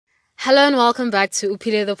Hello and welcome back to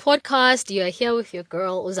Upile the podcast. You are here with your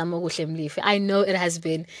girl Uzamoguhle Mlife. I know it has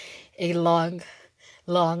been a long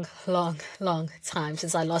time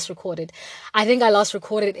since I last recorded. I think I last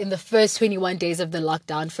recorded in the first 21 days of the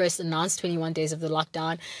lockdown, first announced 21 days of the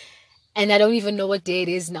lockdown, and I don't even know what day it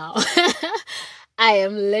is now. I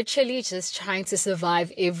am literally just trying to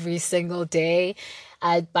survive every single day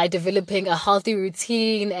by developing a healthy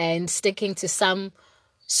routine and sticking to some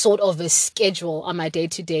sort of a schedule on my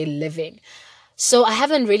day-to-day living. So I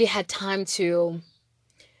haven't really had time to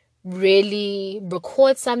really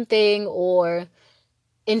record something or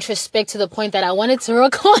introspect to the point that I wanted to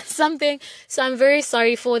record something. So I'm very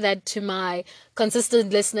sorry for that to my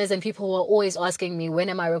consistent listeners and people who are always asking me, when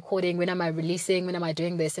am I recording? When am I releasing? When am I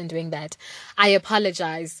doing this and doing that? I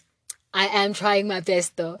apologize. I am trying my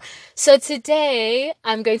best though. So today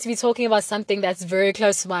I'm going to be talking about something that's very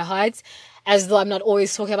close to my heart, as though I'm not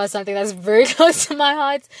always talking about something that's very close to my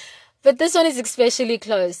heart. But this one is especially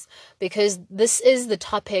close because this is the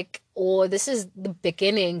topic, or this is the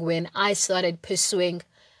beginning when I started pursuing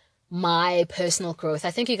my personal growth. I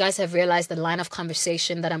think you guys have realized the line of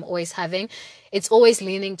conversation that I'm always having. It's always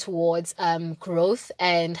leaning towards growth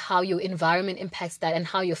and how your environment impacts that and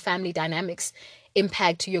how your family dynamics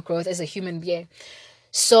impact your growth as a human being.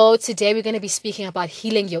 So today we're going to be speaking about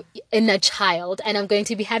healing your inner child, and I'm going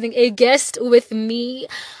to be having a guest with me.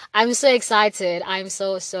 I'm so excited. I'm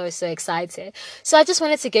so excited. So I just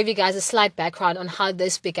wanted to give you guys a slight background on how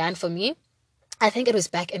this began for me. I think it was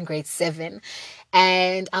back in grade 7,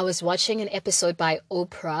 and I was watching an episode by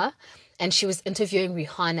Oprah, and she was interviewing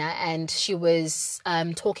Rihanna, and she was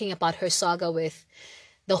talking about her saga with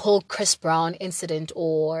the whole Chris Brown incident,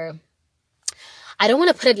 or I don't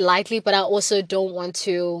want to put it lightly, but I also don't want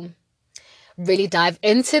to really dive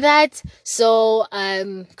into that. So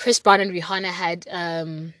Chris Brown and Rihanna had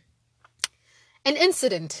an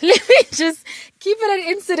incident. Let me just keep it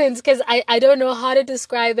an incident because I don't know how to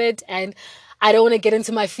describe it, and I don't want to get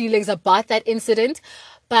into my feelings about that incident.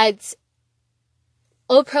 But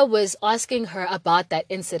Oprah was asking her about that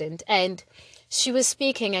incident, and she was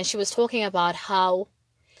speaking and she was talking about how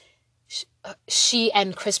she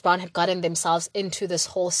and Chris Brown had gotten themselves into this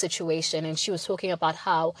whole situation. And she was talking about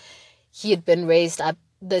how he had been raised up,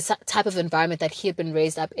 the type of environment that he had been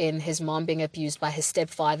raised up in, his mom being abused by his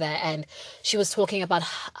stepfather. And she was talking about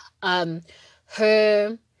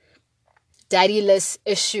her daddyless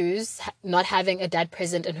issues, not having a dad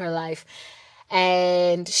present in her life.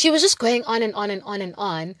 And she was just going on and on and on and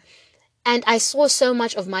on. And I saw so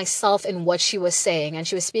much of myself in what she was saying. And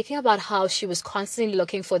she was speaking about how she was constantly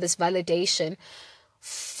looking for this validation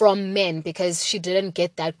from men because she didn't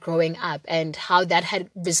get that growing up, and how that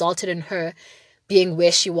had resulted in her being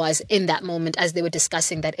where she was in that moment as they were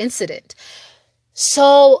discussing that incident.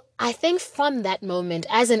 So I think from that moment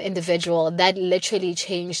as an individual, that literally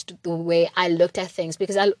changed the way I looked at things,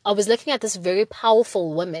 because I was looking at this very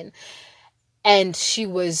powerful woman, and she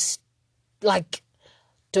was like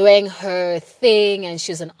doing her thing, and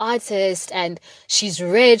she's an artist, and she's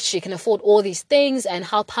rich, she can afford all these things, and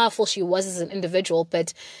how powerful she was as an individual.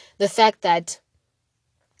 But the fact that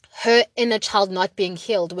her inner child not being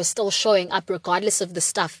healed was still showing up regardless of the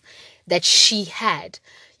stuff that she had,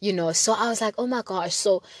 So I was like, oh my gosh,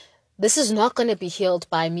 so this is not going to be healed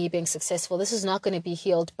by me being successful. This is not going to be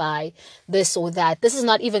healed by this or that. This is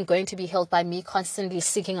not even going to be healed by me constantly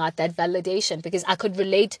seeking out that validation, because I could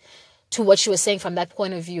relate to what she was saying from that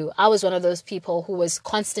point of view. I was one of those people who was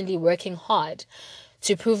constantly working hard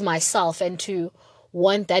to prove myself and to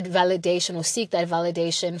want that validation or seek that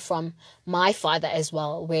validation from my father as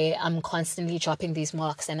well, where I'm constantly dropping these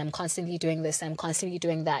marks and I'm constantly doing this and I'm constantly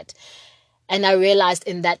doing that. And I realized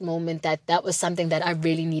in that moment that that was something that I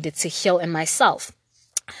really needed to heal in myself.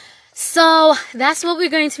 So that's what we're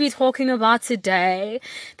going to be talking about today.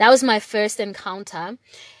 That was my first encounter.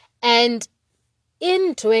 And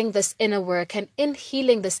in doing this inner work and in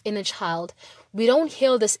healing this inner child, we don't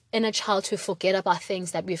heal this inner child to forget about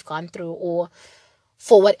things that we've gone through or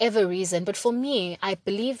for whatever reason. But for me, I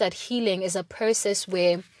believe that healing is a process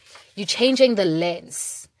where you're changing the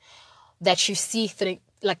lens that you see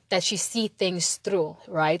things through,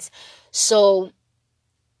 right? So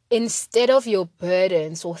instead of your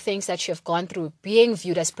burdens or things that you've gone through being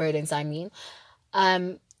viewed as burdens,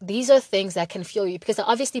 these are things that can fuel you, because I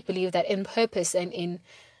obviously believe that in purpose and in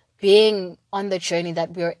being on the journey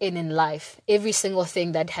that we're in life, every single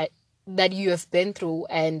thing that you have been through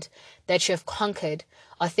and that you have conquered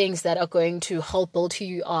are things that are going to help build who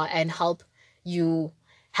you are and help you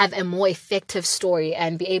have a more effective story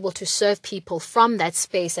and be able to serve people from that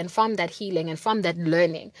space and from that healing and from that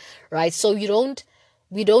learning, right? So you don't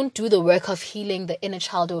we don't do the work of healing the inner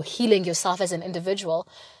child or healing yourself as an individual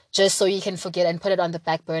just so you can forget and put it on the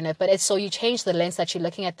back burner. But it's so you change the lens that you're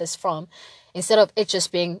looking at this from, instead of it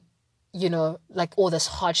just being, like all this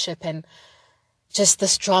hardship and just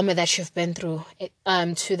this drama that you've been through,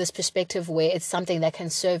 to this perspective where it's something that can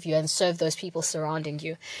serve you and serve those people surrounding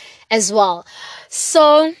you as well.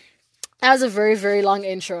 So that was a very, very long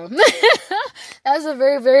intro. That was a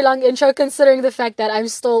very, very long intro, considering the fact that I'm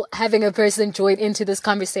still having a person join into this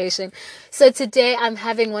conversation. So today I'm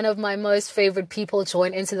having one of my most favorite people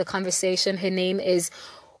join into the conversation. Her name is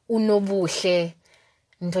Unobuhle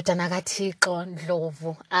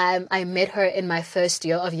Ndlovu. I met her in my first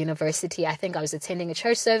year of university. I think I was attending a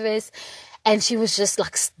church service, and she was just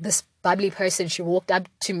like this bubbly person. She walked up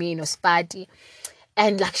to me in Ospati,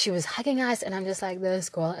 and like she was hugging us, and I'm just like, this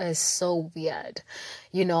girl is so weird.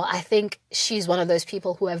 I think she's one of those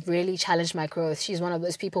people who have really challenged my growth. She's one of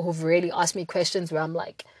those people who've really asked me questions where I'm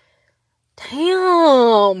like,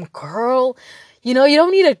 damn, girl, you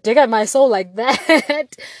don't need to dig at my soul like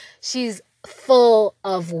that. She's full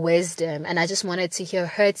of wisdom, and I just wanted to hear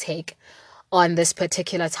her take on this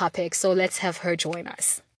particular topic. So let's have her join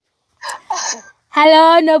us.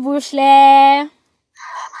 Hello, Nobushle.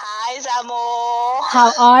 Hi, Zamo.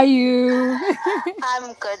 How are you?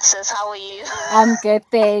 I'm good, sis. How are you? I'm good,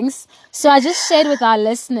 thanks. So I just shared with our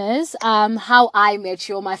listeners how I met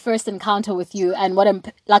you, my first encounter with you, and what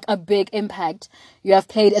a big impact you have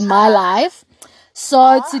played in my life.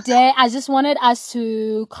 So today I just wanted us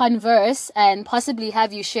to converse and possibly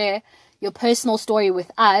have you share your personal story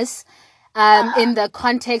with us in the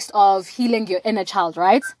context of healing your inner child,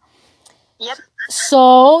 right? Yep.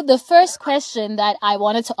 So the first question that I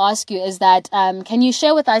wanted to ask you is that can you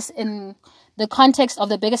share with us in the context of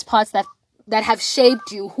the biggest parts that have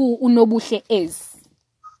shaped you who Unobuhle is?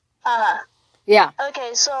 Yeah.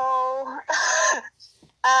 Okay, so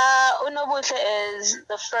Unobuhle is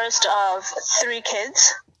the first of 3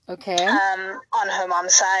 kids. Okay. On her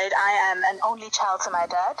mom's side, I am an only child to my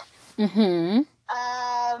dad. Mm-hmm.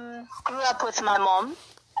 Grew up with my mom.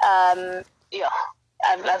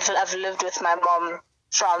 I've lived with my mom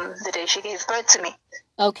from the day she gave birth to me.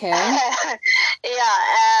 Okay.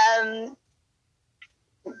 Yeah.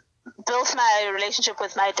 Built my relationship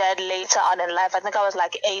with my dad later on in life. I think I was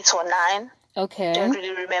like 8 or 9. Okay. Don't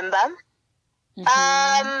really remember.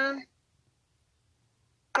 Mm-hmm.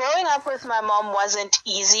 Growing up with my mom wasn't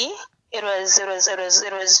easy. It was.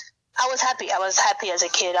 I was happy. I was happy as a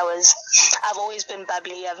kid. I've always been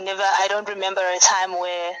bubbly. I don't remember a time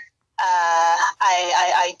where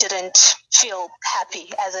I didn't feel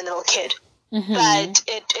happy as a little kid. Mm-hmm. But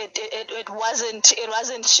it wasn't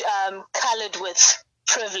colored with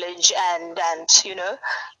privilege and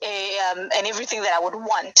and everything that I would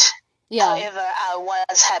want. Yeah. However, I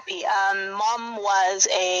was happy. Mom was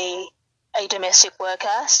a domestic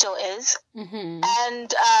worker, still is. Mm-hmm.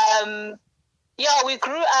 And we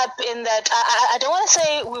grew up in that. I don't want to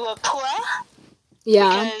say we were poor.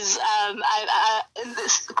 Yeah.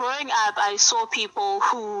 Because growing up, I saw people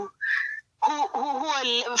who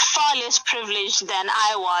were far less privileged than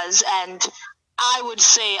I was, and I would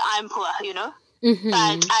say I'm poor, Mm-hmm.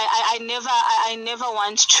 But I never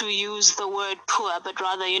want to use the word poor, but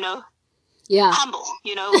rather, humble.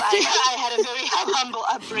 I had a very humble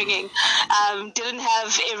upbringing. Didn't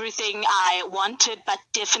have everything I wanted, but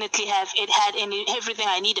definitely had everything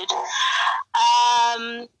I needed.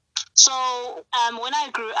 So when I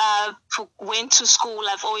grew up, went to school,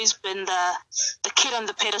 I've always been the kid on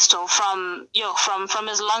the pedestal from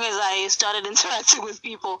as long as I started interacting with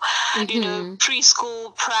people. Mm-hmm.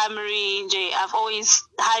 Preschool, primary,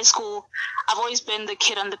 high school, I've always been the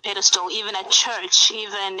kid on the pedestal. Even at church,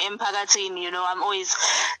 even in Pagatin, I'm always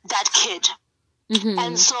that kid. Mm-hmm.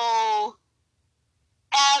 And so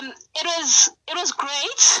it was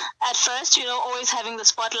great at first, always having the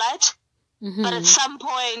spotlight. Mm-hmm. But at some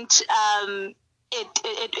point,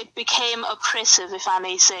 it became oppressive, if I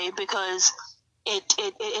may say, because I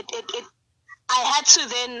had to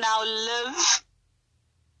then now live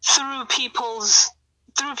through people's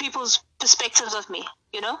perspectives of me,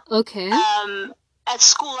 Okay. At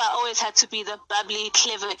school, I always had to be the bubbly,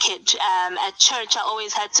 clever kid. At church, I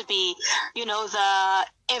always had to be, the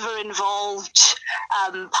ever-involved,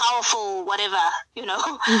 powerful, whatever,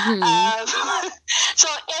 Mm-hmm. So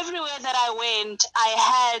everywhere that I went, I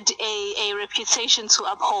had a reputation to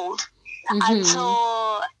uphold. Mm-hmm.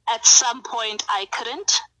 Until at some point I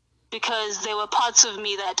couldn't, because there were parts of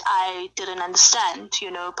me that I didn't understand,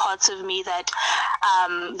 parts of me that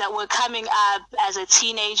were coming up as a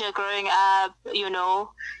teenager, growing up,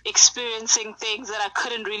 experiencing things that I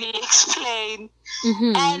couldn't really explain.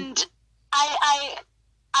 Mm-hmm. And I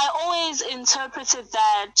I always interpreted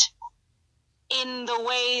that in the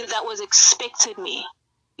way that was expected me,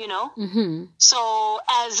 you know? Mm-hmm. So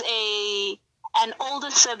as an older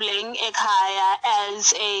sibling, ekhaya,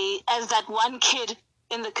 as that one kid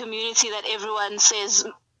in the community that everyone says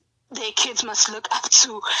their kids must look up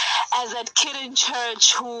to, as that kid in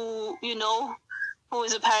church who, you know, who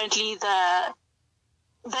is apparently the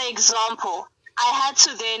example. I had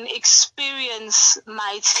to then experience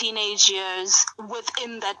my teenage years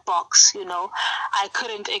within that box, you know. I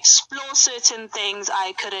couldn't explore certain things.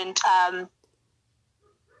 I couldn't,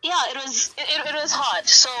 it was hard.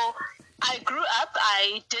 So I grew up.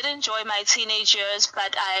 I did enjoy my teenage years,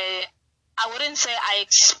 but I wouldn't say I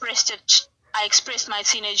expressed my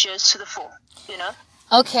teenage years to the full, you know.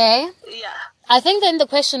 Okay. Yeah. I think then the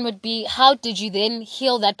question would be, how did you then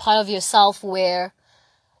heal that part of yourself or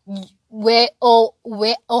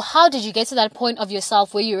how did you get to that point of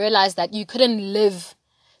yourself where you realized that you couldn't live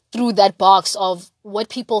through that box of what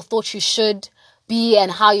people thought you should be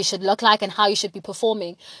and how you should look like and how you should be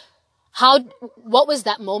performing? What was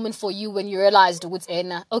that moment for you when you realized,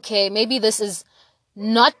 okay, maybe this is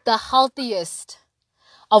not the healthiest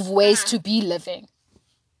of ways to be living?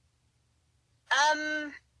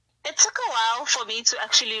 It took a while for me to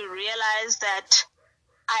actually realize that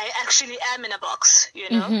I actually am in a box, you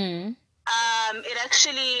know. Mm-hmm.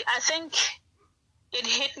 I think it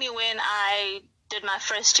hit me when I did my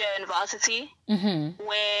first year in varsity, mm-hmm.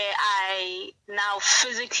 where I now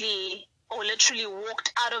physically or literally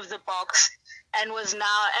walked out of the box and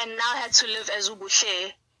now had to live as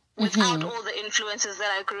Ubuhle without mm-hmm. all the influences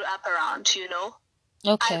that I grew up around, you know.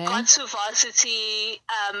 Okay. I got to varsity.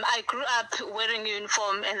 I grew up wearing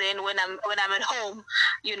uniform, and then when I'm at home,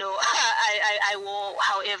 you know, I wore.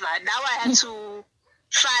 However, now I had to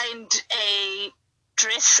find a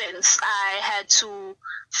dress sense. I had to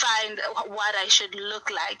find what I should look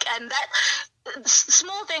like, and that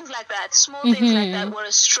small things like that. Things like that were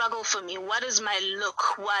a struggle for me. What is my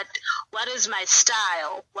look? What is my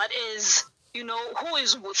style? What is, you know, who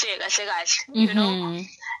is you know?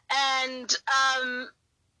 And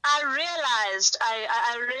I realized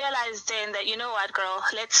then that, you know what, girl,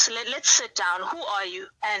 let's sit down. Who are you?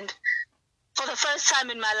 And for the first time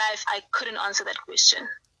in my life, I couldn't answer that question.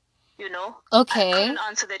 You know? Okay. I couldn't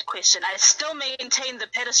answer that question. I still maintain the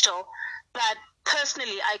pedestal, but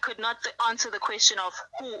personally, I could not answer the question of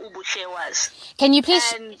who Ubuhle was. Can you please?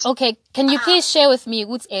 Can you please share with me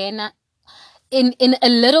what's in a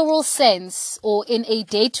literal sense or in a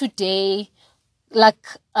day-to-day,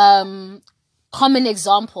 like common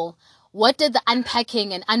example? What did the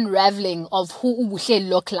unpacking and unraveling of who Ubuhle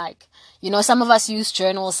look like? You know, some of us use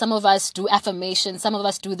journals, some of us do affirmations, some of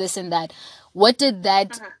us do this and that. What did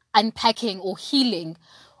that unpacking or healing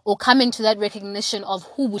or coming to that recognition of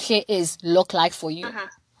who Ubuhle is look like for you?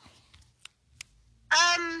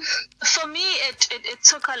 For me, it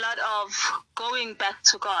took a lot of going back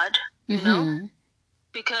to God, you know,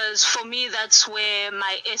 because for me, that's where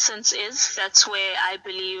my essence is. That's where I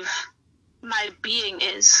believe my being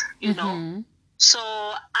is, you know. So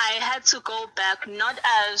I had to go back, not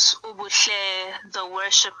as Ubuhle the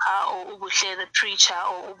worshipper or Ubuhle the preacher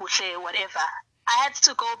or Ubuhle whatever. I had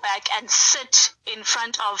to go back and sit in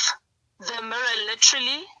front of the mirror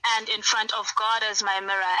literally and in front of God as my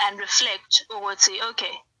mirror and reflect or say,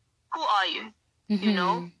 okay, who are you? You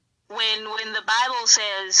know, when the Bible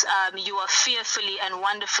says you are fearfully and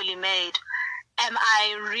wonderfully made, am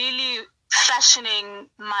I really fashioning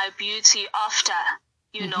my beauty after,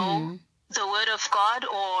 you know, the word of God,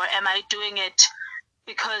 or am I doing it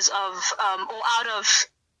because of or out of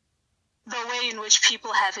the way in which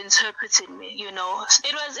people have interpreted me? You know,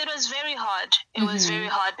 it was very hard. It was very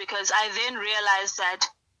hard because I then realized that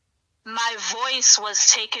my voice was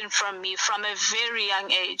taken from me from a very young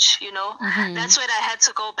age. You know, that's when I had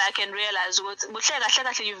to go back and realize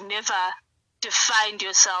you've never defined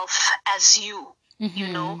yourself as you. You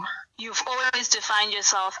know, you've always defined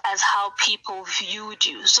yourself as how people viewed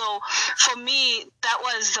you. So for me, that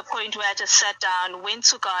was the point where I just sat down, went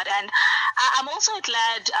to God, and I'm also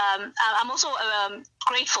glad, I'm also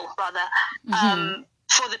grateful, rather,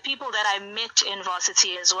 for the people that I met in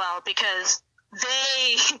varsity as well, because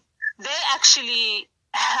they actually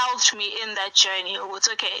helped me in that journey. It's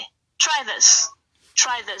okay, try this.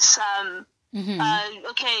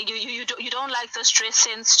 Okay, you don't like this dress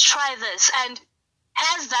sense, try this. And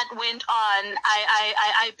as that went on,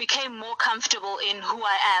 I became more comfortable in who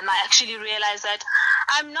I am. I actually realized that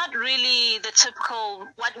I'm not really the typical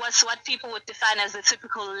what people would define as the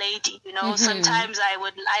typical lady. You know, sometimes I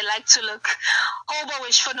like to look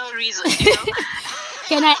hobo-ish for no reason.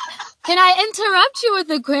 You know? Can I interrupt you with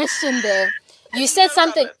a question there? You said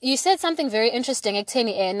something. You said something very interesting,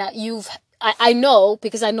 Ekutheni, and I know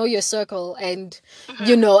because I know your circle, and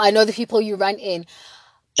you know I know the people you run in.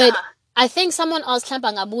 But I think someone else,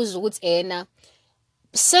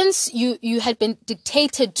 since you had been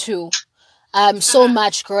dictated to so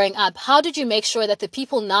much growing up, how did you make sure that the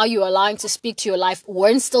people now you're allowing to speak to your life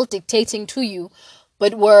weren't still dictating to you,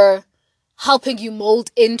 but were helping you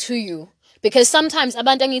mold into you? Because sometimes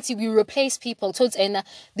we replace people.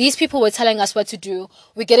 These people were telling us what to do.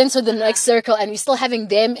 We get into the next circle and we're still having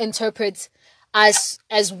them interpret us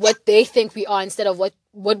as what they think we are instead of what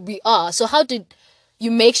we are. So how did you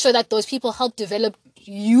make sure that those people help develop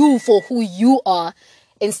you for who you are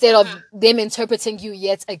instead of them interpreting you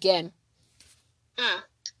yet again?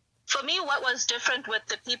 For me, what was different with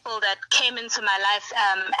the people that came into my life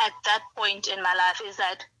at that point in my life is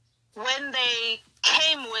that when they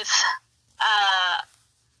came with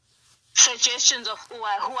suggestions of who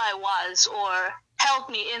I was or helped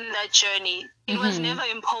me in that journey, it was never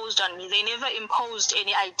imposed on me. They never imposed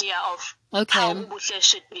any idea of how Ubuhle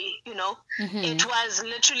should be, you know. It was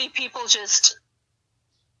literally people just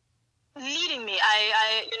leading me.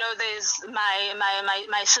 I you know, there's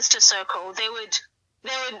my sister circle. They would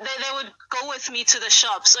go with me to the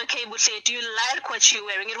shops. Okay, Buhle, do you like what you're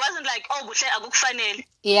wearing? It wasn't like, oh, Buhle, agukfanele.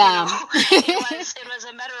 Yeah. You know? it was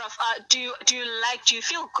a matter of do you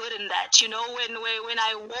feel good in that? You know, when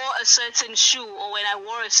I wore a certain shoe or when I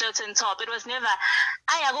wore a certain top, it was never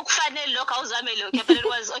agukfanele look, but it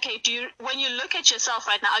was okay, when you look at yourself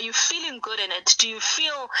right now, are you feeling good in it? Do you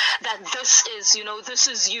feel that this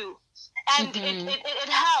is you? And it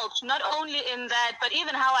helped not only in that, but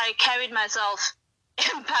even how I carried myself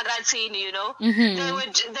in Pagatini, you know.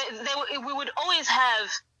 We would always have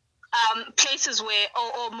places where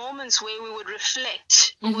or moments where we would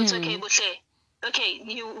reflect. Okay,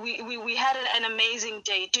 we had an amazing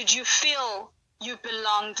day. Did you feel you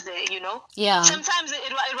belonged there, you know? Yeah. Sometimes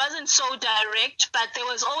it wasn't so direct, but there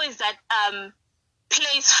was always that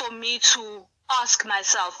place for me to ask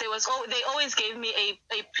myself. They always gave me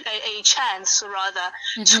a chance rather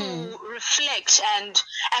to reflect and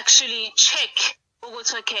actually check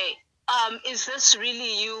what's okay. Is this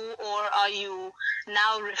really you, or are you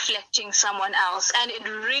now reflecting someone else? And it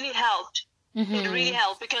really helped. It really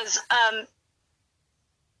helped because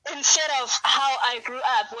instead of how I grew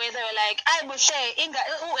up, where they were like, I would say,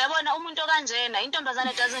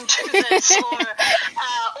 intombazane doesn't do this, or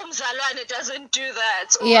umzalwane doesn't do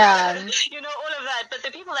that, or, you know, all of that. But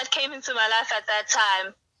the people that came into my life at that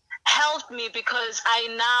time helped me because I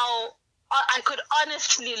could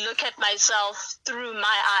honestly look at myself through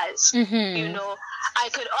my eyes. You know, I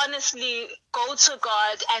could honestly go to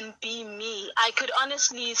God and be me. I could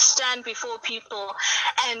honestly stand before people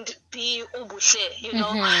and be Ubuhle, you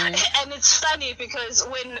know. And it's funny because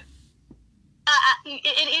when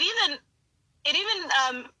it even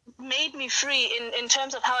made me free in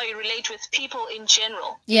terms of how I relate with people in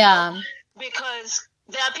general. Yeah. You know? Because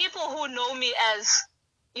there are people who know me as,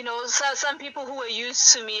 you know, some people who were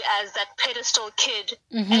used to me as that pedestal kid,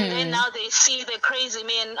 and then now they see the crazy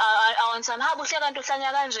me and on some you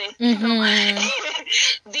know?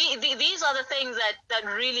 These are the things that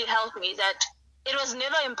really helped me, that it was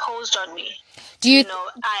never imposed on me. You know,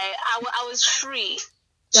 I was free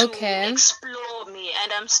to explore me,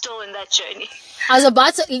 and I'm still in that journey. I was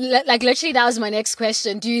about to, like, literally that was my next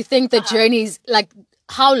question. Do you think the journey's, like,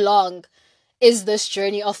 how long is this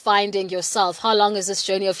journey of finding yourself? How long is this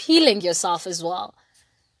journey of healing yourself as well?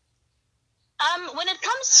 When it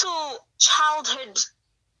comes to childhood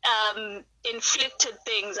inflicted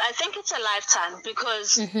things, I think it's a lifetime,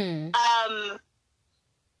 because the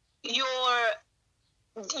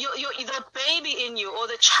baby in you or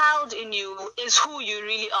the child in you is who you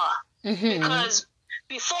really are. Because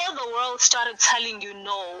before the world started telling you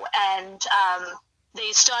no, and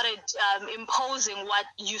they started imposing what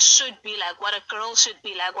you should be like, what a girl should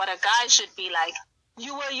be like, what a guy should be like,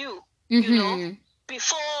 you were you. You know,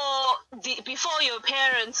 before your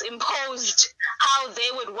parents imposed how they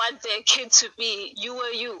would want their kid to be, you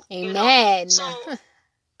were you. Amen. You know?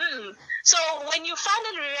 So when you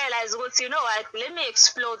finally realize, well, you know what, let me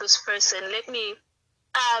explore this person, let me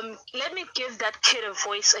give that kid a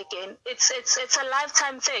voice again. It's a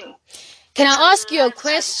lifetime thing. Can I ask you a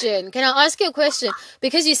question?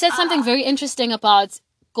 Because you said something very interesting about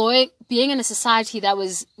being in a society that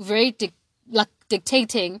was very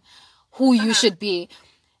dictating who you should be.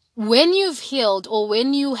 When you've healed, or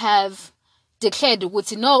when you have declared, no,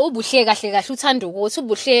 ubuhle kahle kahle uthando,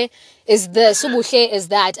 ubuhle is this, ubuhle is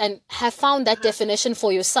that, and have found that definition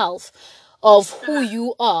for yourself of who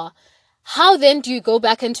you are, how then do you go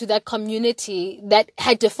back into that community that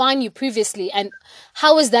had defined you previously, and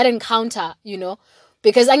how was that encounter, you know?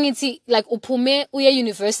 Because I need to, like, upume uye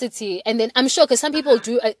university, and then I'm sure, because some people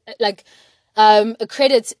do like a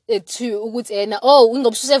credit to ukuthi oh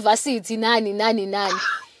ngobususe varsity nani.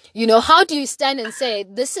 You know, how do you stand and say,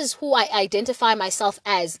 this is who I identify myself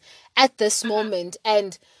as at this moment?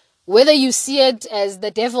 And whether you see it as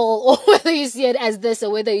the devil, or whether you see it as this,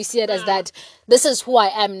 or whether you see it as that, this is who I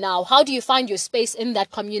am now. How do you find your space in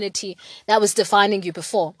that community that was defining you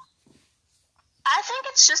before? I think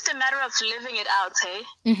it's just a matter of living it out, hey?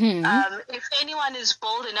 If anyone is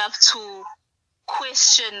bold enough to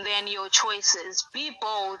question then your choices, be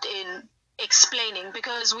bold in explaining,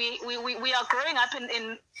 because we are growing up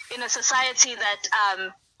in a society that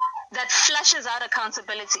flushes out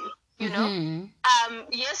accountability, you know.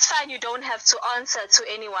 Yes, fine, you don't have to answer to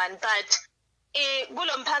anyone, but there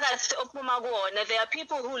are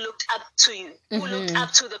people who looked up to you, who looked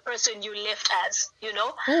up to the person you left as, you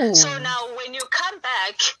know. So now when you come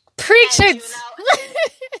back, preach it.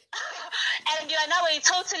 And you are now a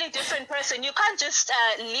totally different person. You can't just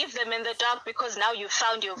leave them in the dark because now you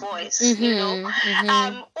found your voice. You know,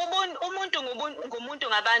 it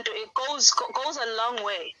goes a long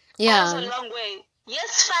way. Yeah, goes a long way.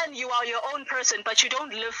 Yes, fine, you are your own person, but you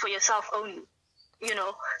don't live for yourself only. You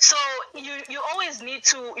know, so you always need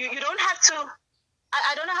to. You don't have to.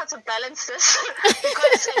 I don't know how to balance this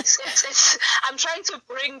because it's I'm trying to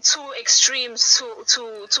bring two extremes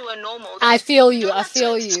to a normal. I feel you. I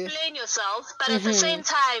feel you. Explain yourself, but at the same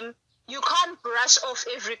time, you can't brush off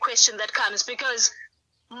every question that comes, because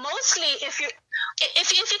mostly if you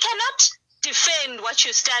cannot defend what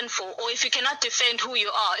you stand for, or if you cannot defend who you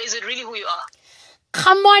are, is it really who you are?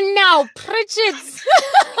 Come on now, preach it.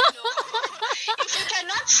 If you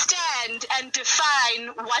cannot stand and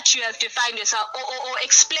define what you have defined yourself, or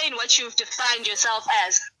explain what you've defined yourself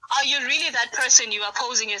as, are you really that person you are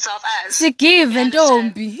posing yourself as? To give and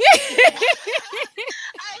don't be.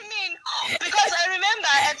 I mean, because I remember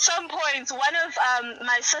at some point one of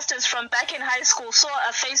my sisters from back in high school saw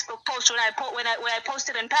a Facebook post when I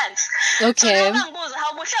posted in pants. Okay. So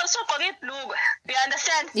you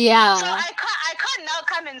understand? Yeah. So I can't now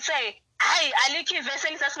come and say, "Hey, Aliki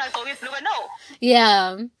Veseli, that's not going blue." No.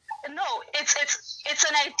 Yeah. No, it's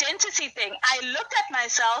an identity thing. I looked at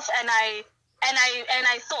myself and I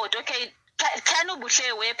thought, okay, can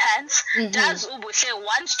Ubushe wear pants? Does Ubushe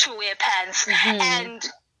want to wear pants?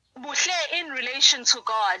 And Bushe in relation to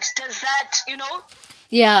God, does that, you know?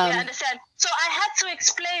 Yeah. You understand? So I had to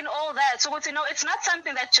explain all that. So, you know, it's not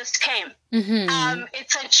something that just came.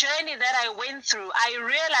 It's a journey that I went through. I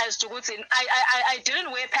realized I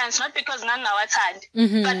didn't wear pants, not because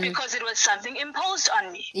but because it was something imposed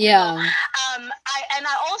on me. Yeah. You know?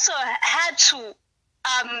 I also had to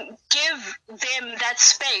give them that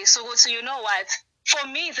space. So you know what? For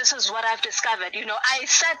me, this is what I've discovered. You know, I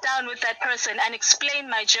sat down with that person and explained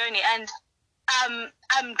my journey, and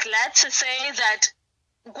I'm glad to say that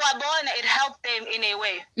Guabona, it helped them in a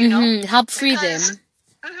way. You know, help free them.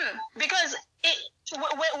 Because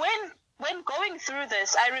when going through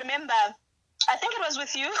this, I remember, I think it was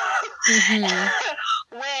with you,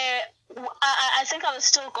 where I think I was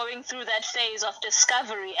still going through that phase of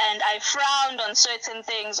discovery, and I frowned on certain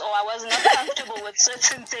things, or I was not comfortable with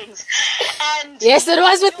certain things. And yes, it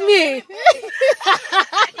was with me. Yeah,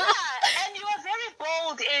 and you were very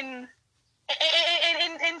bold in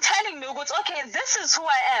telling me, okay, this is who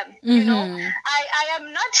I am. You know, I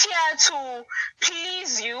am not here to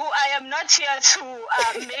please you. I am not here to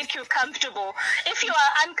make you comfortable. If you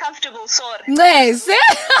are uncomfortable, sorry. Yes. You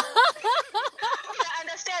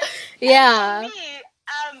understand? Yeah. And for me,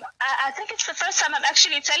 I think it's the first time I'm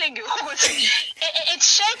actually telling you, it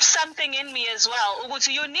shapes something in me as well.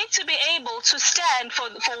 You need to be able to stand for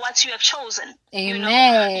what you have chosen. Amen. You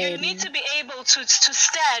know? You need to be able to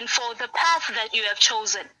stand for the path that you have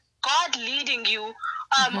chosen. God leading you.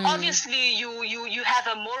 Obviously, you have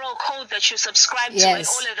a moral code that you subscribe to, and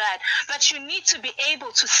all of that. But you need to be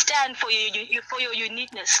able to stand for your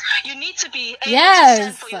uniqueness. You need to be able to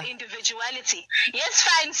stand for your individuality. Yes,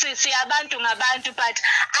 fine, siyabantu ngabantu, but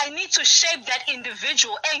I need to shape that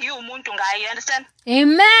individual. You understand?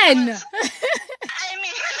 Amen. Because, I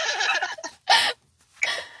mean.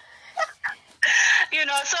 You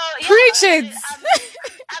know, so yeah, preach it.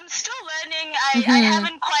 I'm still learning. I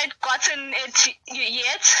haven't quite gotten it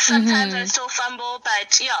yet. Sometimes I still fumble,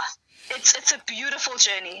 but yeah, it's a beautiful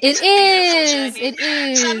journey. It is.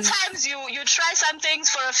 Sometimes you try some things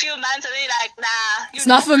for a few months and then you're like, nah, it's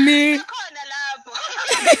not for me. You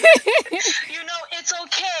know, it's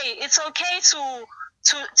okay. It's okay to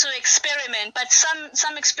to experiment, but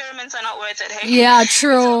some experiments are not worth it. Hey? Yeah,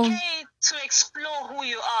 true. It's okay to explore who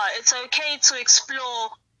you are. It's okay to explore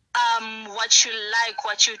what you like,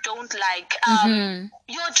 what you don't like,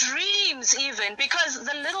 your dreams even, because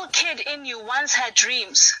the little kid in you once had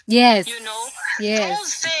dreams. Yes. You know, yes.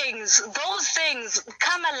 Those things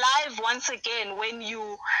come alive once again when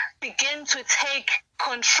you begin to take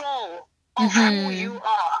control of who you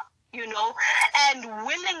are. You know, and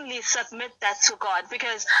willingly submit that to God,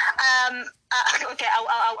 because okay,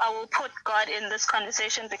 I will put God in this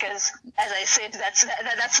conversation because, as I said,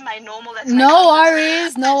 that's my normal. That's no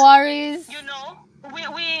worries. You know,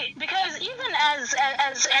 we because even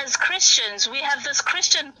as Christians, we have this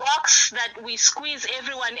Christian box that we squeeze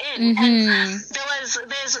everyone in, and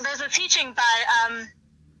there's a teaching by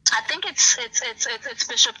I think it's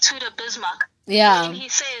Bishop Tudor Bismarck. Yeah. And he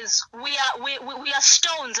says we are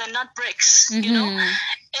stones and not bricks. You know,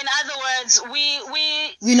 in other words,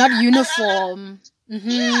 we're not uniform.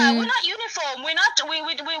 Yeah, we're not uniform. We're not.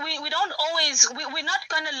 We don't always. We're not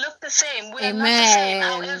gonna look the same. We're not the same.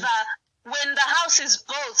 However, when the house is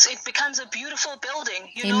built, it becomes a beautiful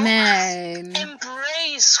building. You know,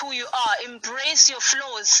 embrace who you are. Embrace your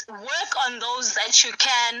flaws. Work on those that you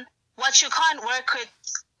can. What you can't work with.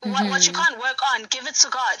 What you can't work on, give it to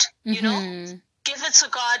God, you know? Give it to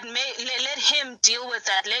God. Let Him deal with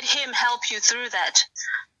that. Let Him help you through that.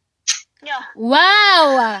 Yeah.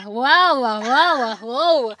 Wow.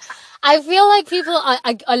 I feel like people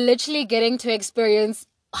are literally getting to experience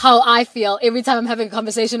how I feel every time I'm having a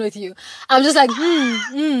conversation with you. I'm just like, I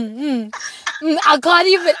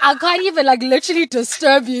can't even like literally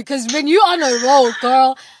disturb you, because when you're on a roll,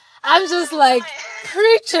 girl, I'm just like,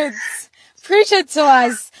 preach it to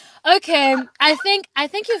us. Okay, I think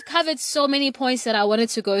you've covered so many points that I wanted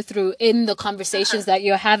to go through in the conversations that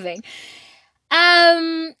you're having.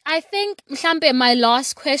 I think mhlambe my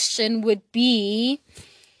last question would be,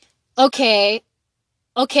 okay,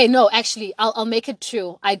 no, actually, I'll make it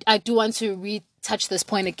true. I do want to retouch this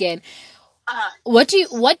point again. What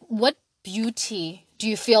beauty do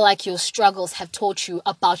you feel like your struggles have taught you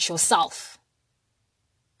about yourself?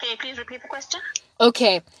 Can you please repeat the question?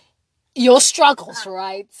 Okay. Your struggles,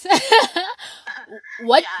 right?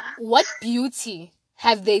 What beauty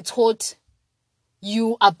have they taught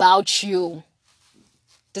you about you?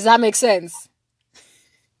 Does that make sense?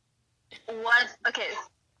 What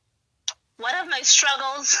have my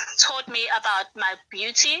struggles taught me about my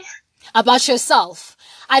beauty? About yourself.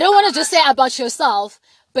 I don't want to just say about yourself,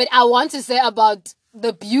 but I want to say about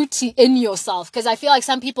the beauty in yourself, because I feel like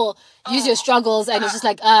some people use your struggles and it's just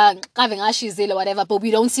like or whatever, but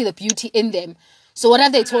we don't see the beauty in them. So what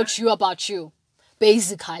have they taught you about you,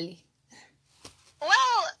 basically?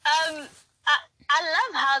 Well, I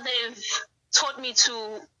love how they've taught me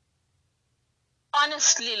to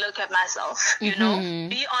honestly look at myself, you know,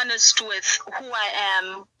 be honest with who I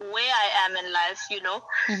am, where I am in life, you know,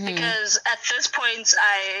 because at this point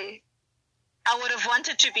I would have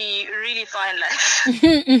wanted to be really far in life,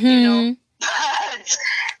 you know, but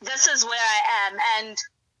this is where I am. And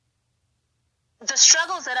the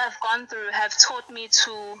struggles that I've gone through have taught me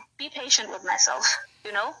to be patient with myself,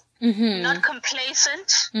 you know, not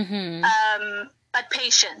complacent, but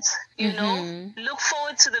patient, you know, look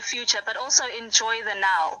forward to the future, but also enjoy the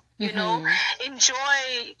now, you know,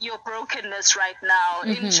 enjoy your brokenness right now,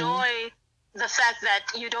 enjoy the fact that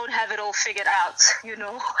you don't have it all figured out, you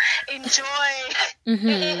know, enjoy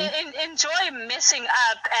messing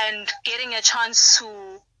up and getting a chance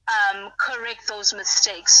to correct those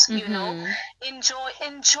mistakes, you know,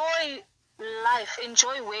 enjoy life,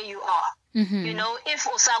 enjoy where you are. You know, if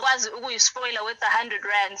usakwazi spoiler with 100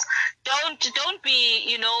 rands, don't be,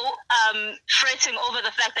 you know, fretting over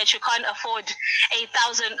the fact that you can't afford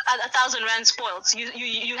 1,000 rand spoils.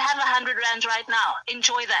 You have 100 rands right now.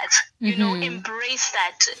 Enjoy that. You know, embrace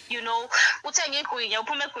that. You know,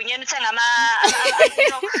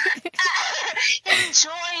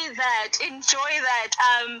 enjoy that.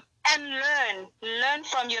 And learn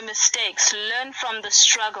from your mistakes, learn from the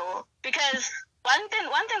struggle, because one thing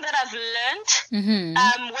that I've learned,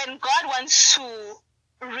 when God wants to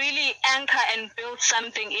really anchor and build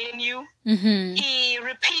something in you, He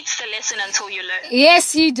repeats the lesson until you learn.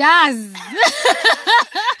 Yes, He does.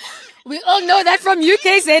 We all know that from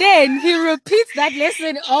UKZN. He repeats that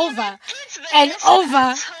lesson over and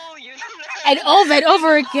over and over and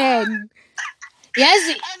over again. Yes.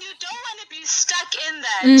 And you don't want to be stuck in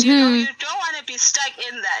that. You know, you don't want to be stuck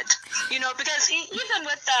in that. You know, because even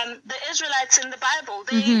with the Israelites in the Bible,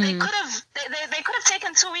 they could have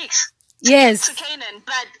taken 2 weeks. yes. to Canaan,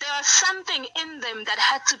 but there was something in them that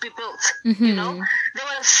had to be built. You know, there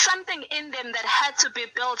was something in them that had to be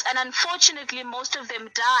built, and unfortunately, most of them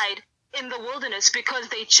died in the wilderness because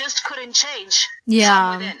they just couldn't change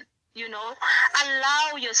from within. You know,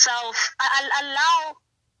 allow yourself, allow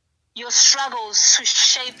your struggles to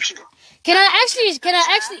shape you. Can I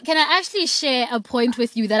actually share a point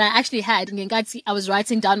with you that I actually had? I was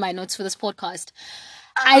writing down my notes for this podcast.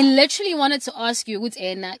 I literally wanted to ask you,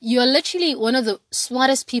 Anna, you're literally one of the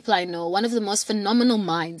smartest people I know, one of the most phenomenal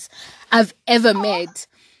minds I've ever met,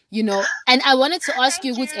 you know. And I wanted to ask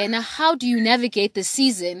you, Anna, how do you navigate the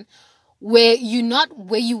season where you're not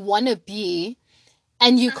where you want to be,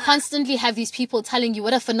 and you constantly have these people telling you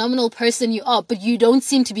what a phenomenal person you are, but you don't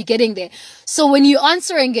seem to be getting there. So when you're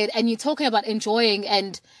answering it and you're talking about enjoying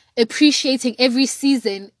and appreciating every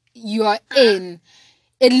season you are in,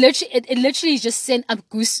 it literally just sent up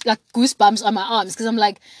goosebumps on my arms, because I'm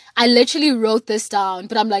like, I literally wrote this down,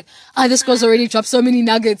 but I'm like, this girl's already dropped so many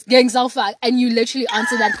nuggets, gang Zalfa, and you literally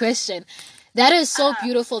answered that question. That is so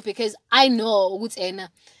beautiful, because I know,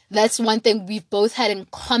 that's one thing we've both had in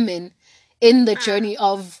common in the journey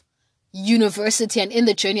of university and in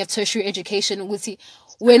the journey of tertiary education.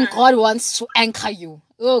 When God wants to anchor you,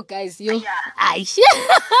 guys,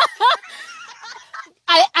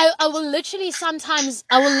 I will literally sometimes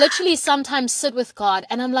sit with God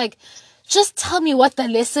and I'm like, just tell me what the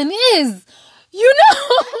lesson is, you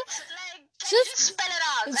know. Just spell it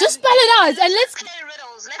out. Just spell it out, and let's play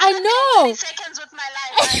riddles. I know. 20 seconds with my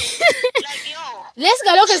life. Let's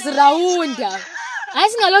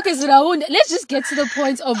let's just get to the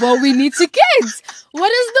point of what we need to get.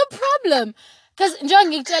 What is the problem? Because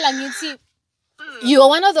you are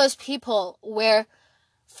one of those people where,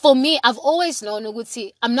 for me, I've always known,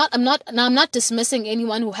 I'm not dismissing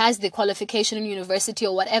anyone who has the qualification in university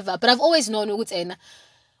or whatever, but I've always known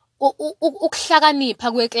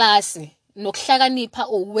ukuhlakanipha kweklasi nokuhlakanipha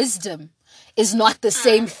or wisdom is not the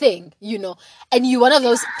same thing, you know. And you're one of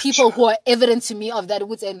those people who are evident to me of that.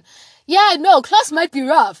 And class might be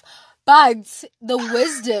rough, but the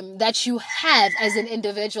wisdom that you have as an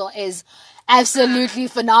individual is absolutely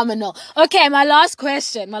phenomenal. Okay, my last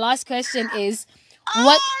question is, what? It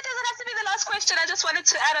doesn't have to be the last question. I just wanted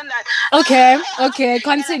to add on that. Okay,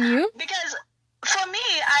 continue. Because for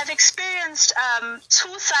me, I've experienced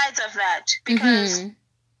two sides of that. Because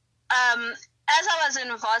as I was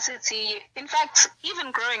in varsity, in fact, even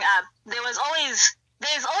growing up, there's always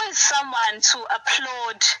someone to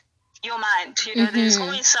applaud your mind. You know, there's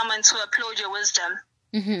always someone to applaud your wisdom.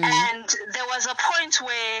 And there was a point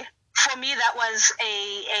where, for me, that was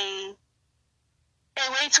a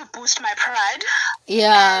way to boost my pride.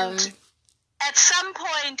 Yeah. And at some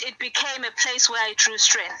point, it became a place where I drew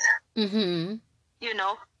strength. You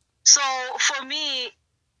know, so for me,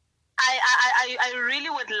 I really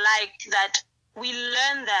would like that we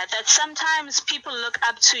learn that sometimes people look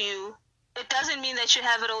up to you. It doesn't mean that you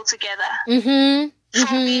have it all together.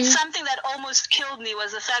 For me, something that almost killed me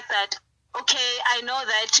was the fact that, okay, I know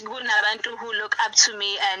that kunabantu who look up to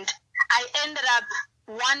me, and I ended up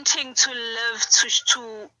wanting to live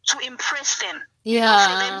to impress them. Yeah.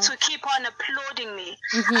 For them to keep on applauding me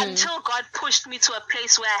until God pushed me to a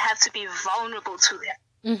place where I have to be vulnerable to them.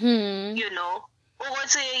 You know, or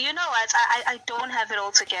say, you know what, I don't have it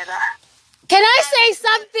all together. Can I say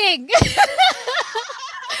something?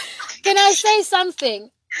 Can I say something?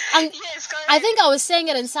 Yes, go ahead. I think I was saying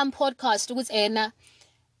it in some podcast with Anna.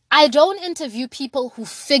 I don't interview people who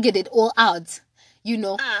figured it all out. You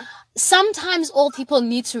know, sometimes all people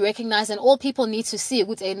need to recognize and all people need to see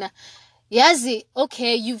with Anna. Yazi,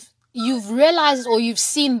 okay, you've realized or you've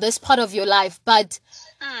seen this part of your life, but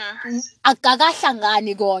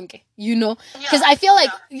you know, because I feel like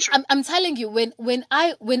I'm telling you, when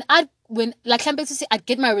like I'd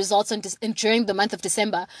get my results during the month of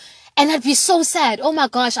December, and I'd be so sad. Oh my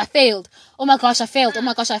gosh, I failed. Oh my gosh, I failed. Oh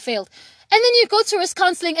my gosh, I failed. And then you go to risk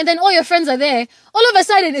counseling, and then all your friends are there. All of a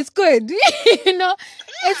sudden, it's good. You know,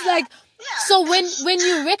 it's like, so when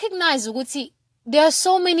you recognize, Wuti, there are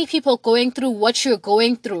so many people going through what you're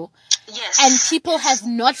going through. Yes. And people have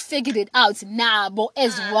not figured it out now, but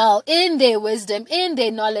as well, in their wisdom, in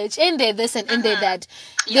their knowledge, in their this and in their that.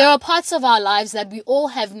 There are parts of our lives that we all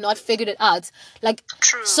have not figured it out. Like,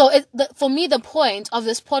 true. So for me, the point of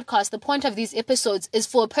this podcast, the point of these episodes is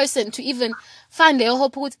for a person to even find their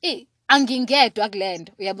hope with it. And you're never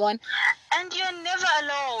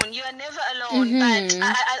alone. You're never alone. But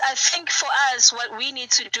I think for us, what we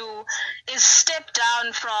need to do is step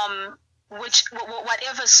down from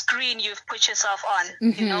whatever screen you've put yourself on,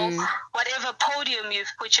 you know, whatever podium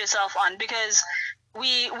you've put yourself on, because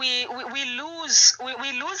we lose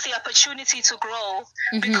the opportunity to grow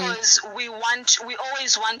because we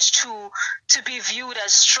always want to be viewed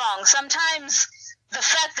as strong. Sometimes the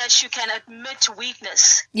fact that you can admit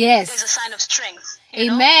weakness is a sign of strength.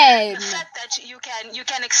 Amen. The fact that you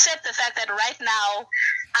can accept the fact that right now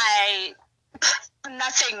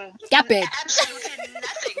absolutely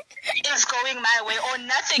nothing is going my way, or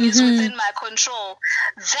nothing is within my control.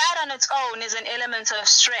 That on its own is an element of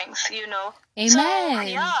strength, Amen. So,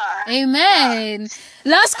 yeah. Amen. Yeah.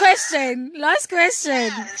 Last question.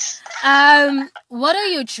 Yes. What are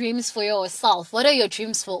your dreams for yourself? What are your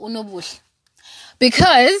dreams for Unobuhle?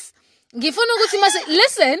 Because ngifuna ukuthi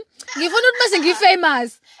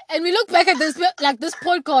famous, and we look back at this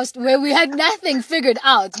podcast where we had nothing figured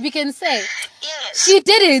out. We can say she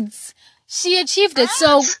did it. She achieved it.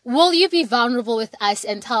 So will you be vulnerable with us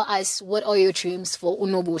and tell us what are your dreams for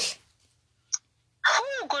Unobuhle?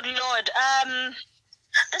 Oh, good Lord.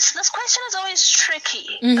 This question is always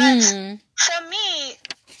tricky. But for me,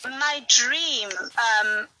 my dream,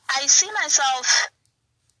 I see myself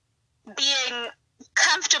being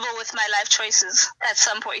comfortable with my life choices at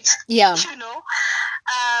some point. Yeah.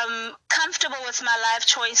 Comfortable with my life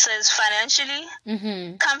choices financially,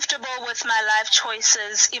 comfortable with my life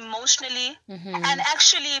choices emotionally, and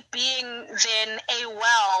actually being then a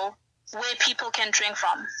well where people can drink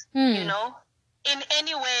from, in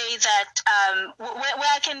any way that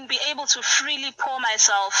where I can be able to freely pour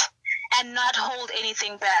myself and not hold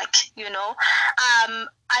anything back.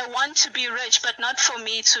 I want to be rich, but not for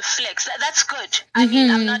me to flex. That's good. I mean,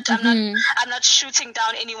 I'm not shooting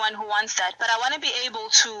down anyone who wants that, but I want to be able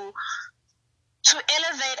to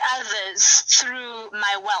elevate others through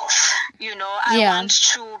my wealth. I want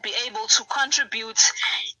to be able to contribute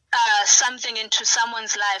something into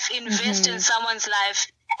someone's life, invest in someone's life,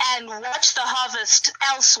 and watch the harvest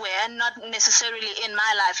elsewhere, not necessarily in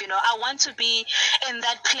my life. I want to be in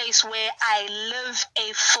that place where I live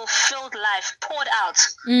a fulfilled life, poured out,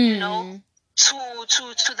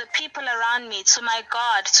 to the people around me, to my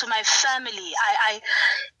God, to my family. I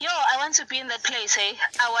want to be in that place, I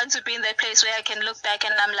want to be in that place where I can look back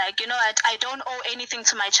and I'm like, I don't owe anything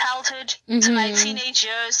to my childhood, to my teenage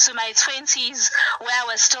years, to my 20s, where I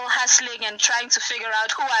was still hustling and trying to figure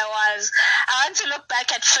out who I was. I want to look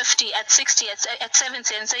back at 50, at 60, at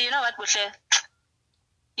 70 and say, you know what, Buhle,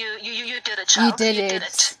 you did it, child.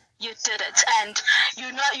 You did it, and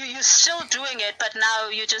you're still doing it, but now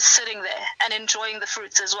you're just sitting there and enjoying the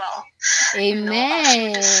fruits as well. Amen. Of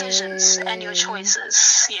your decisions and your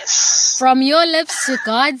choices. Yes. From your lips to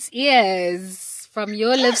God's ears. From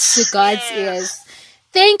your lips to God's ears.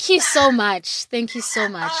 Thank you so much. Thank you so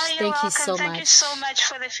much. Thank you so much. Thank you so much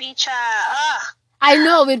for the feature. I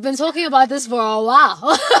know we've been talking about this for a while.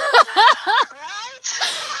 Right?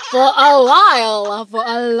 For a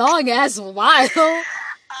long ass while.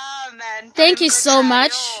 Man, thank you so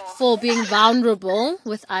much for being vulnerable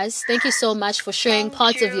with us. Thank you so much for sharing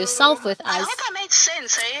parts of yourself with us. I hope I made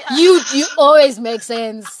sense, eh? You always make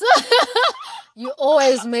sense. You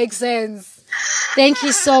always make sense. Thank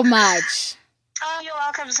you so much. Oh, you're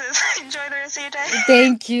welcome, sis. Enjoy the rest of your day.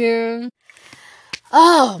 Thank you.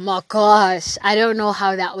 Oh my gosh. I don't know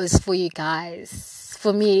how that was for you guys.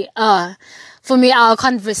 For me, our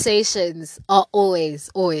conversations are always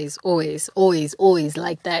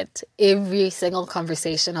like that. Every single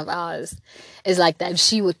conversation of ours is like that.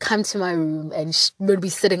 She would come to my room and she would be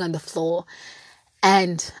sitting on the floor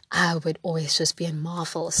and I would always just be in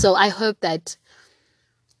marvel. So I hope that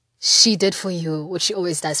she did for you what she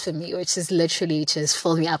always does for me, which is literally just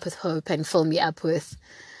fill me up with hope and fill me up with,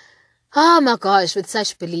 oh my gosh, with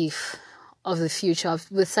such belief of the future,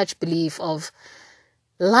 with such belief of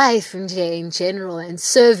life in general and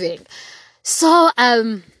serving. So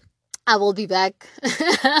I will be back.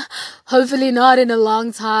 Hopefully not in a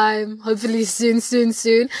long time. Hopefully soon.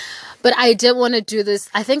 But I did want to do this.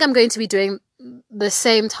 I think I'm going to be doing the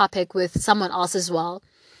same topic with someone else as well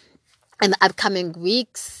in the upcoming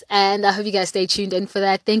weeks. And I hope you guys stay tuned in for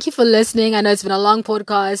that. Thank you for listening. I know it's been a long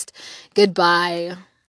podcast. Goodbye.